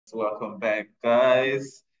Welcome back,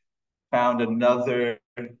 guys. Found another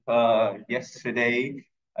yesterday,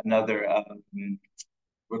 another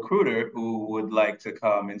recruiter who would like to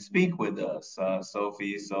come and speak with us,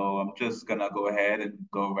 Sophie. So I'm just gonna go ahead and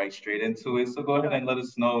go right straight into it. So go ahead and let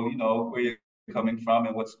us know, where you're coming from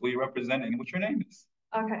and what school you're representing and what your name is.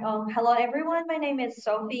 Okay. Hello everyone. My name is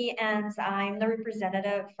Sophie, and I'm the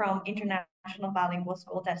representative from International Bilingual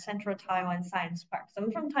School at Central Taiwan Science Park. So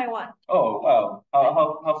I'm from Taiwan. Oh, wow.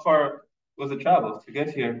 How far was the travel to get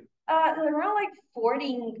here? Around like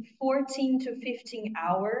 14 to 15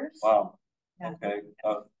 hours. Wow. Yeah. Okay.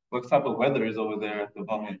 What type of weather is over there at the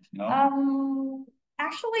moment,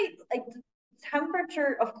 Actually, like the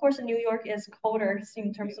temperature, of course, in New York is colder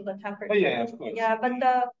in terms of the temperature. Oh, yeah, of course. Yeah, but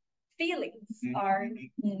the feelings are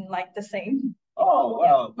like the same. Oh,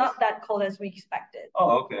 wow. Not that cold as we expected.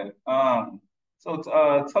 Oh, okay.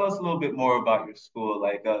 Tell us a little bit more about your school.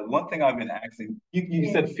 Like, one thing I've been asking,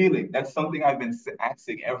 you said feeling. That's something I've been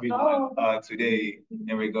asking everyone today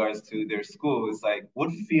in regards to their school. It's like,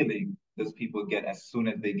 what feeling does people get as soon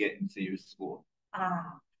as they get into your school?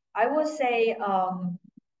 I would say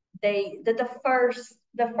the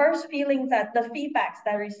first feeling that the feedbacks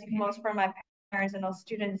that I receive most from my parents and those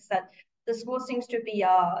students that the school seems to be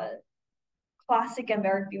classic and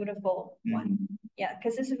very beautiful one. Yeah,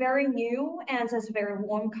 because it's very new and it's very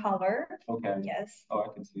warm color. Okay. Yes. Oh,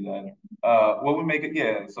 I can see that. What would make it?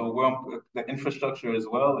 Yeah. So, the infrastructure as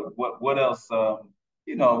well. Like, what else?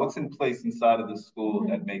 What's in place inside of the school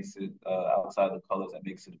that makes it outside the colors that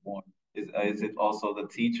makes it warm? Is it also the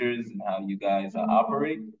teachers and how you guys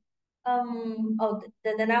operate?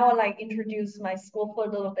 Then I would like introduce my school for a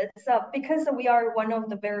little bit. So because we are one of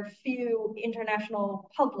the very few international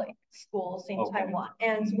public schools in Taiwan,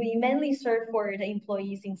 and we mainly serve for the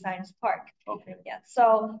employees in Science Park. Okay. Yeah.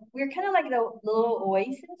 So we're kind of like the little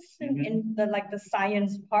oasis in the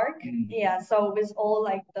science park. Yeah. So with all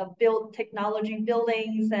like the build technology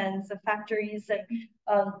buildings and the factories and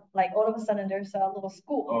like all of a sudden there's a little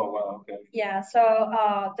school. Oh wow, okay. Yeah,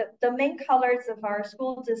 so the main colors of our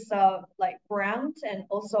schools is like brown and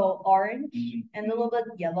also orange and a little bit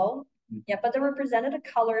yellow. Yeah, but the representative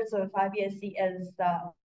colors of IBSC is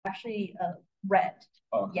actually red.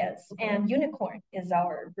 Yes, and unicorn is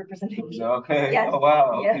our representation. Okay. Yes. Oh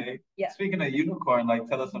wow. Yeah. Okay. Yeah. Speaking of unicorn, like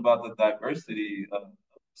tell us about the diversity of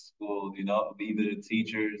the school. Either the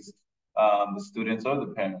teachers, the students, or the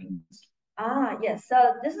parents. Yes.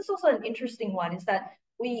 So this is also an interesting one. Is that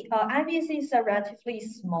we IBC is a relatively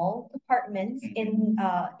small department in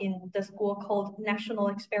the school called National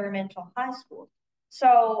Experimental High School.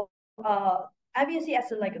 So IBC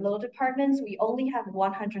as like little departments, we only have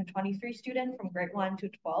 123 students from grade 1 to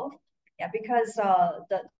 12. Yeah, because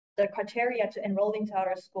the criteria to enroll into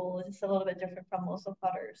our school is a little bit different from most of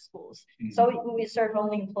other schools. So we serve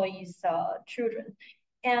only employees' children,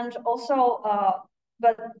 and also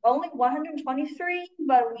but only 123,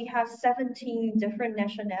 but we have 17 different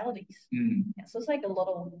nationalities. Yeah, so it's like a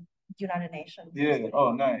little United Nations. Yeah.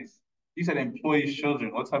 Oh, nice. You said employees'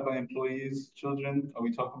 children. What type of employees' children are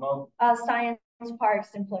we talking about? Science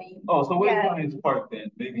Park's employee. Oh, so what is Science Park then?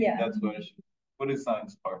 Maybe that's what I should. What is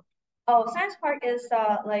Science Park? Oh, Science Park is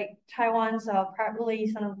like Taiwan's probably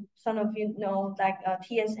some of you know like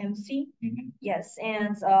TSMC. Yes,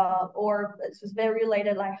 and or it's very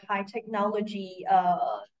related like high technology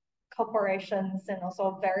corporations and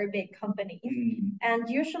also very big companies. And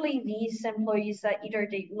usually these employees are either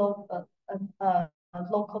the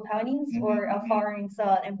local Taiwanese or foreign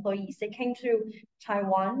employees. They came to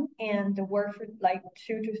Taiwan and work for like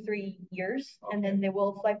 2 to 3 years, and then they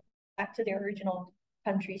will fly back to their original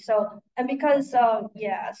country. So and because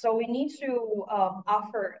so we need to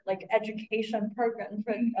offer like education program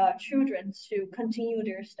for children to continue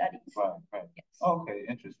their studies. Right, right. Yes. Okay,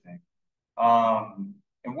 interesting. And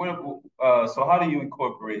so how do you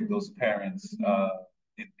incorporate those parents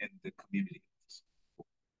in the community?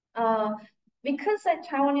 Because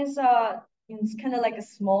Taiwan is it's kind of like a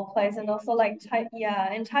small place, and also like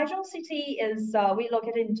and Taichung City is we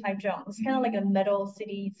located in Taichung. It's kind of like a middle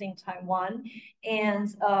city in Taiwan, and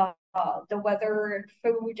the weather,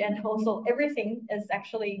 food, and also everything is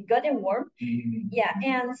actually good and warm. Yeah,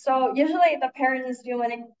 and so usually the parents do when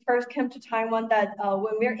they first come to Taiwan that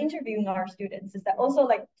when we're interviewing our students is that also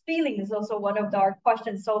like feeling is also one of our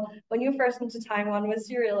questions. So when you first come to Taiwan, what's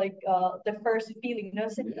your like the first feeling?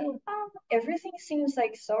 Say, everything seems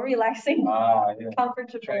like so relaxing,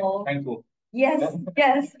 comfortable. Tranquil. Yes,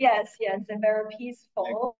 yes, yes, yes, and very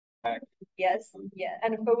peaceful. Yes, yeah,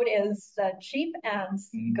 and food is cheap and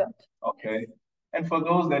good. Okay. And for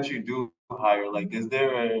those that you do hire, like, is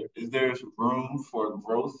there room for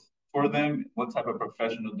growth for them? What type of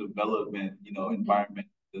professional development, environment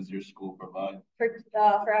does your school provide? For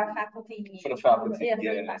our faculty. For the faculty,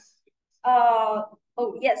 Yeah, yes.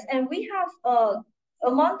 Oh, yes, and we have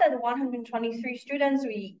among the 123 students,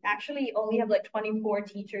 we actually only have like 24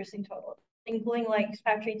 teachers in total, including like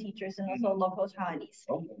expatriate teachers and also local Chinese.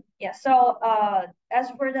 Okay. Yeah, so as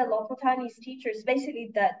for the local Chinese teachers,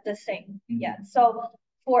 basically the same. Yeah, so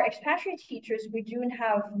for expatriate teachers, we do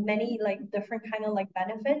have many like different kind of like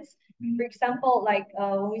benefits. For example, like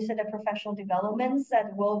when we said the professional developments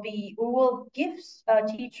that we will give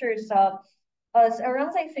teachers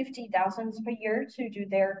around like 50,000 per year to do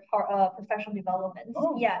their professional development.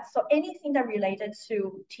 Oh. Yeah, so anything that related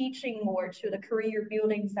to teaching or to the career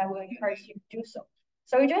buildings that will encourage you to do so.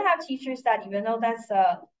 So we do have teachers that even though that's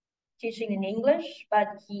teaching in English, but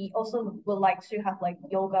he also would like to have like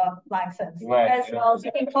yoga license as well. So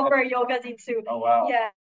he can incorporate yoga into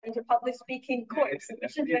into public speaking course,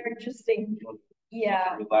 which is very interesting.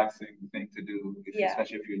 Yeah, relaxing thing to do,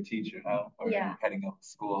 especially if you're a teacher, or you're heading up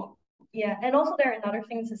school. Yeah, and also there are another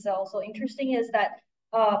things as well. So interesting is that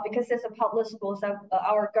because there's a public schools that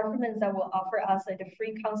our governments that will offer us like a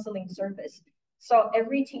free counseling service. So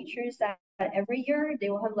every teachers that every year they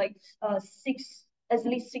will have like at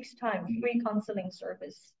least 6 times free counseling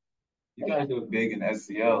service. You guys are big in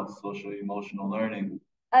SEL, social emotional learning.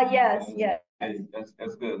 Yes, yeah.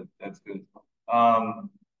 That's good. That's good.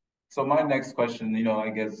 So my next question, I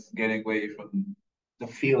guess getting away from the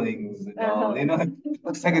feelings and all,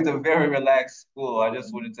 looks like it's a very relaxed school. I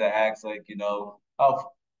just wanted to ask, like,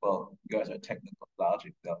 how well, you guys are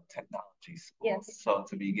technology school. Yes. So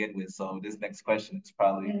to begin with, so this next question is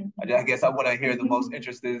probably, I guess I want to hear the most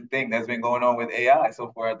interesting thing that's been going on with AI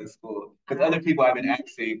so far at the school. Because other people have been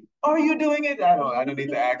asking, are you doing it? I don't need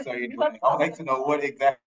to ask, are you doing it? I would like to know what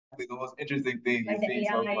exactly the most interesting thing you've seen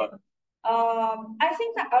so far. I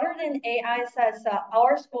think that other than AI says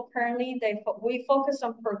our school currently we focus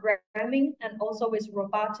on programming and also with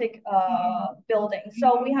robotic building.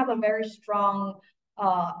 So we have a very strong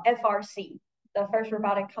FRC, the first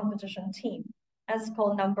robotic competition team. That's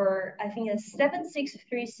called number, I think it's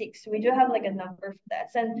 7636. We do have like a number for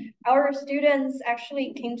that. And our students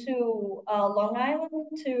actually came to Long Island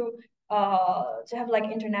to have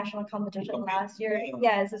like international competition last year.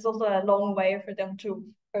 Yes, it's also a long way for them to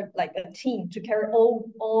for like a team to carry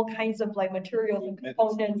all kinds of like materials and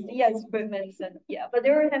components, equipment and but they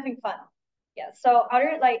were having fun. Yeah. So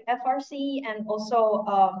other like FRC and also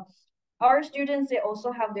our students they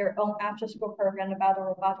also have their own after school program about the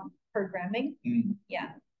robotic programming. Yeah.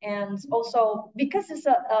 And also because it's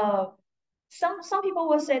some people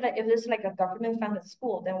will say that if it's like a government funded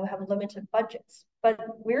school, then we have limited budgets. But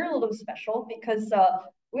we're a little special because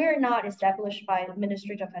we're not established by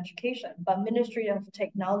Ministry of Education, but Ministry of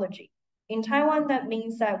Technology. In Taiwan, that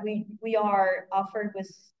means that we are offered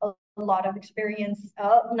with a lot of experience,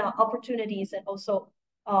 opportunities, and also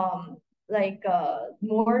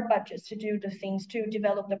more budgets to do the things to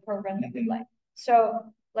develop the program that we like. So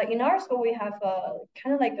like in our school, we have a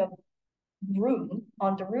kind of like a room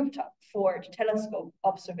on the rooftop for the telescope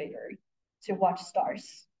observatory to watch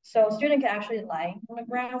stars. So student can actually lie on the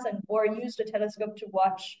ground and or use the telescope to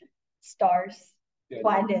watch stars,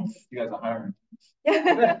 planets. You guys are hiring. I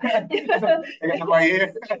got them right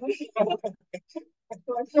here.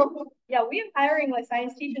 So we're hiring like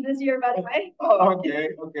science teachers this year, by the way. Oh, okay.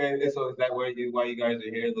 So is that why you guys are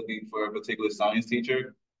here looking for a particular science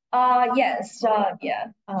teacher? Yes. Yeah.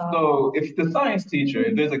 So if the science teacher,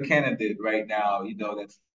 if there's a candidate right now,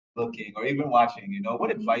 that's looking or even watching, what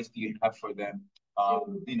advice do you have for them,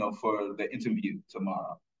 for the interview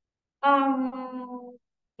tomorrow?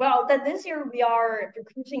 Well, that this year we are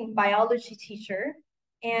recruiting biology teacher,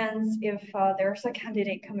 and if there's a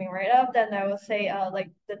candidate coming right up, then I will say like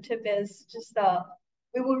the tip is just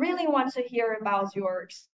we would really want to hear about your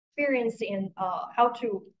experience in how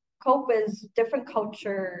to cope with different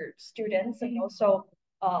culture students, and also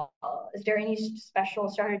is there any special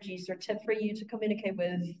strategies or tip for you to communicate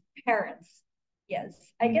with parents?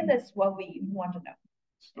 Yes, I guess that's what we want to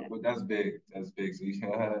know. Well, that's big. That's big. So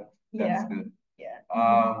that's good.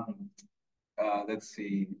 Yeah. Let's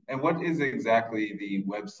see. And what is exactly the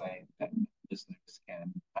website that listeners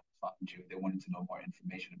can find you if they wanted to know more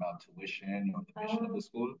information about tuition or the mission of the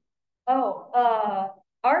school?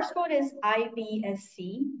 Our school is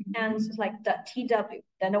IBSC and it's like .tw.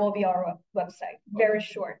 Then it will be our website. Very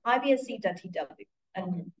short. IBSC.tw,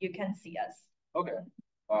 and you can see us. Okay.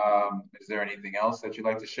 Is there anything else that you'd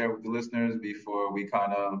like to share with the listeners before we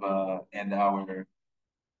kind of end our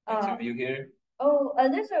interview here?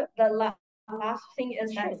 There's the last thing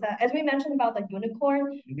is that as we mentioned about the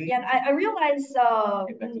unicorn, Mhm. yeah, I realized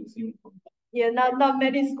Get back to this unicorn. yeah, not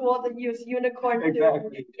many schools that use unicorn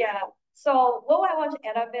Exactly. yeah. So what I want to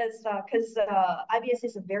add up is because IBS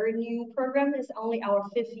is a very new program. It's only our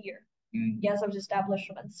 5th year. Yes, of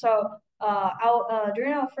establishment. So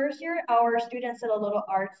during our first year, our students did a little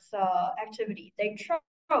arts activity. They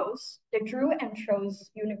drew and chose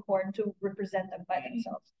unicorn to represent them by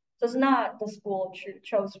themselves. So it's not the school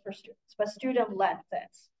chose for students, but student led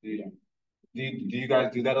this. Yeah. Do you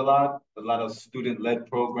guys do that a lot? A lot of student-led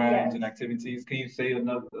programs and activities. Can you say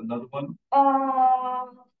another one?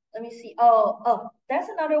 Let me see. That's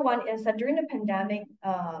another one is that during the pandemic,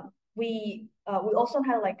 we also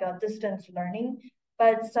had like a distance learning,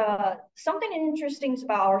 but something interesting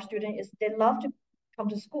about our student is they love to come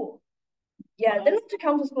to school. Yeah, they love to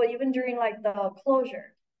come to school even during like the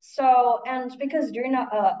closure. So, and because during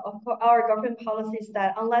our government policy is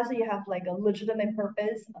that unless you have like a legitimate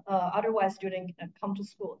purpose, otherwise student can come to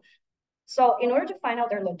school. So in order to find out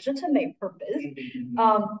their legitimate purpose,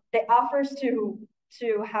 they offers to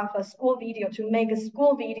have a school video, to make a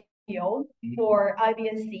school video for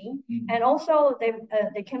IBSC, and also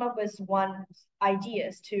they came up with one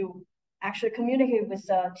ideas to actually communicate with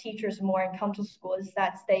teachers more and come to school is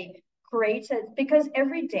that they created because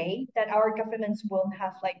every day that our governments will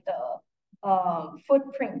have like the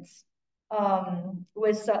footprints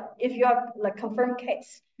with if you have like confirmed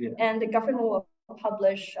case and the government will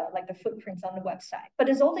publish like the footprints on the website, but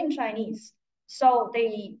it's all in Chinese. So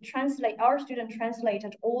they translate, our student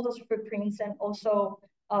translated all those footprints and also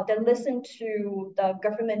they listen to the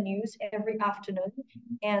government news every afternoon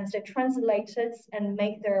and they translate it and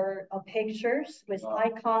make their pictures with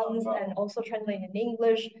icons and also translate in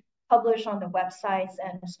English, publish on the websites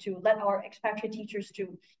and to let our expatriate teachers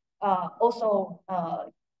to also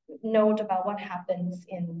note about what happens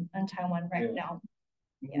in Taiwan right now.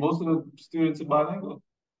 Most of the students are bilingual.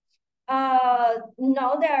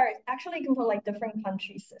 No, they're actually come from like different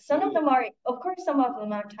countries. Some of them are, of course, some of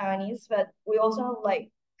them are Chinese, but we also have like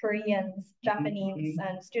Koreans, Japanese,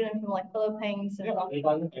 and students from like Philippines and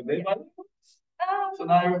So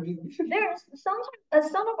now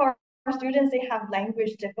there's some of our students they have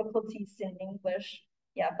language difficulties in English.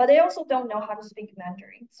 Yeah, but they also don't know how to speak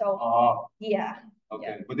Mandarin. So yeah.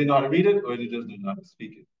 Okay, but they know how to read it, or they just don't know how to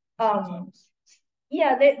speak it.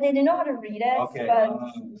 Yeah, they know how to read it, okay, but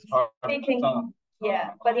speaking,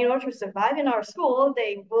 yeah. But in order to survive in our school,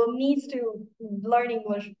 they will need to learn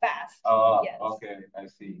English fast. Yes. Okay, I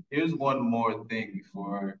see. Here's one more thing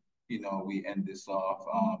before we end this off.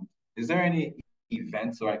 Is there any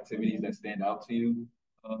events or activities that stand out to you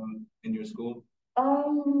in your school?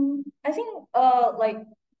 I think like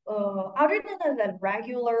other than the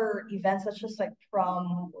regular events such as like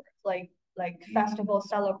prom, like festival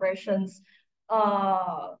celebrations,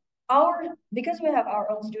 our because we have our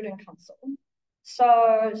own student council,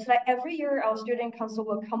 so it's like every year our student council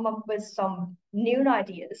will come up with some new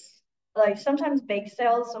ideas. Like sometimes bake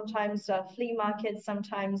sales, sometimes flea markets,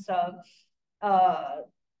 sometimes like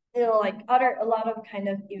a lot of kind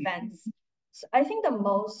of events. So I think the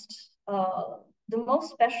most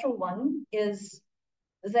special one is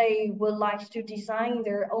they would like to design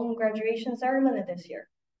their own graduation ceremony this year.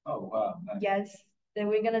 Oh wow! Nice. Yes, then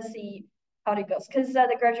we're gonna see how it goes because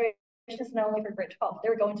the graduation is not only for grade 12.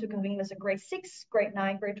 They're going to convene with a grade 6, grade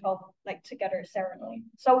 9, grade 12 like together ceremony.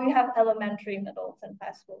 So we have elementary, middles, and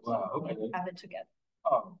high schools. Wow. Okay. Have it together.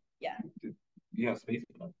 Oh. Yeah. You have space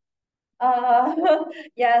for that.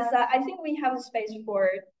 Yes, I think we have a space for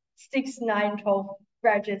 6, 9, 12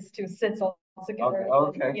 graduates to sit all together.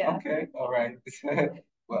 Okay, yeah. Okay, all right.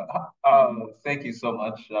 Well, thank you so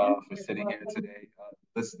much for sitting here today.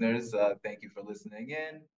 Listeners, thank you for listening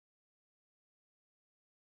in.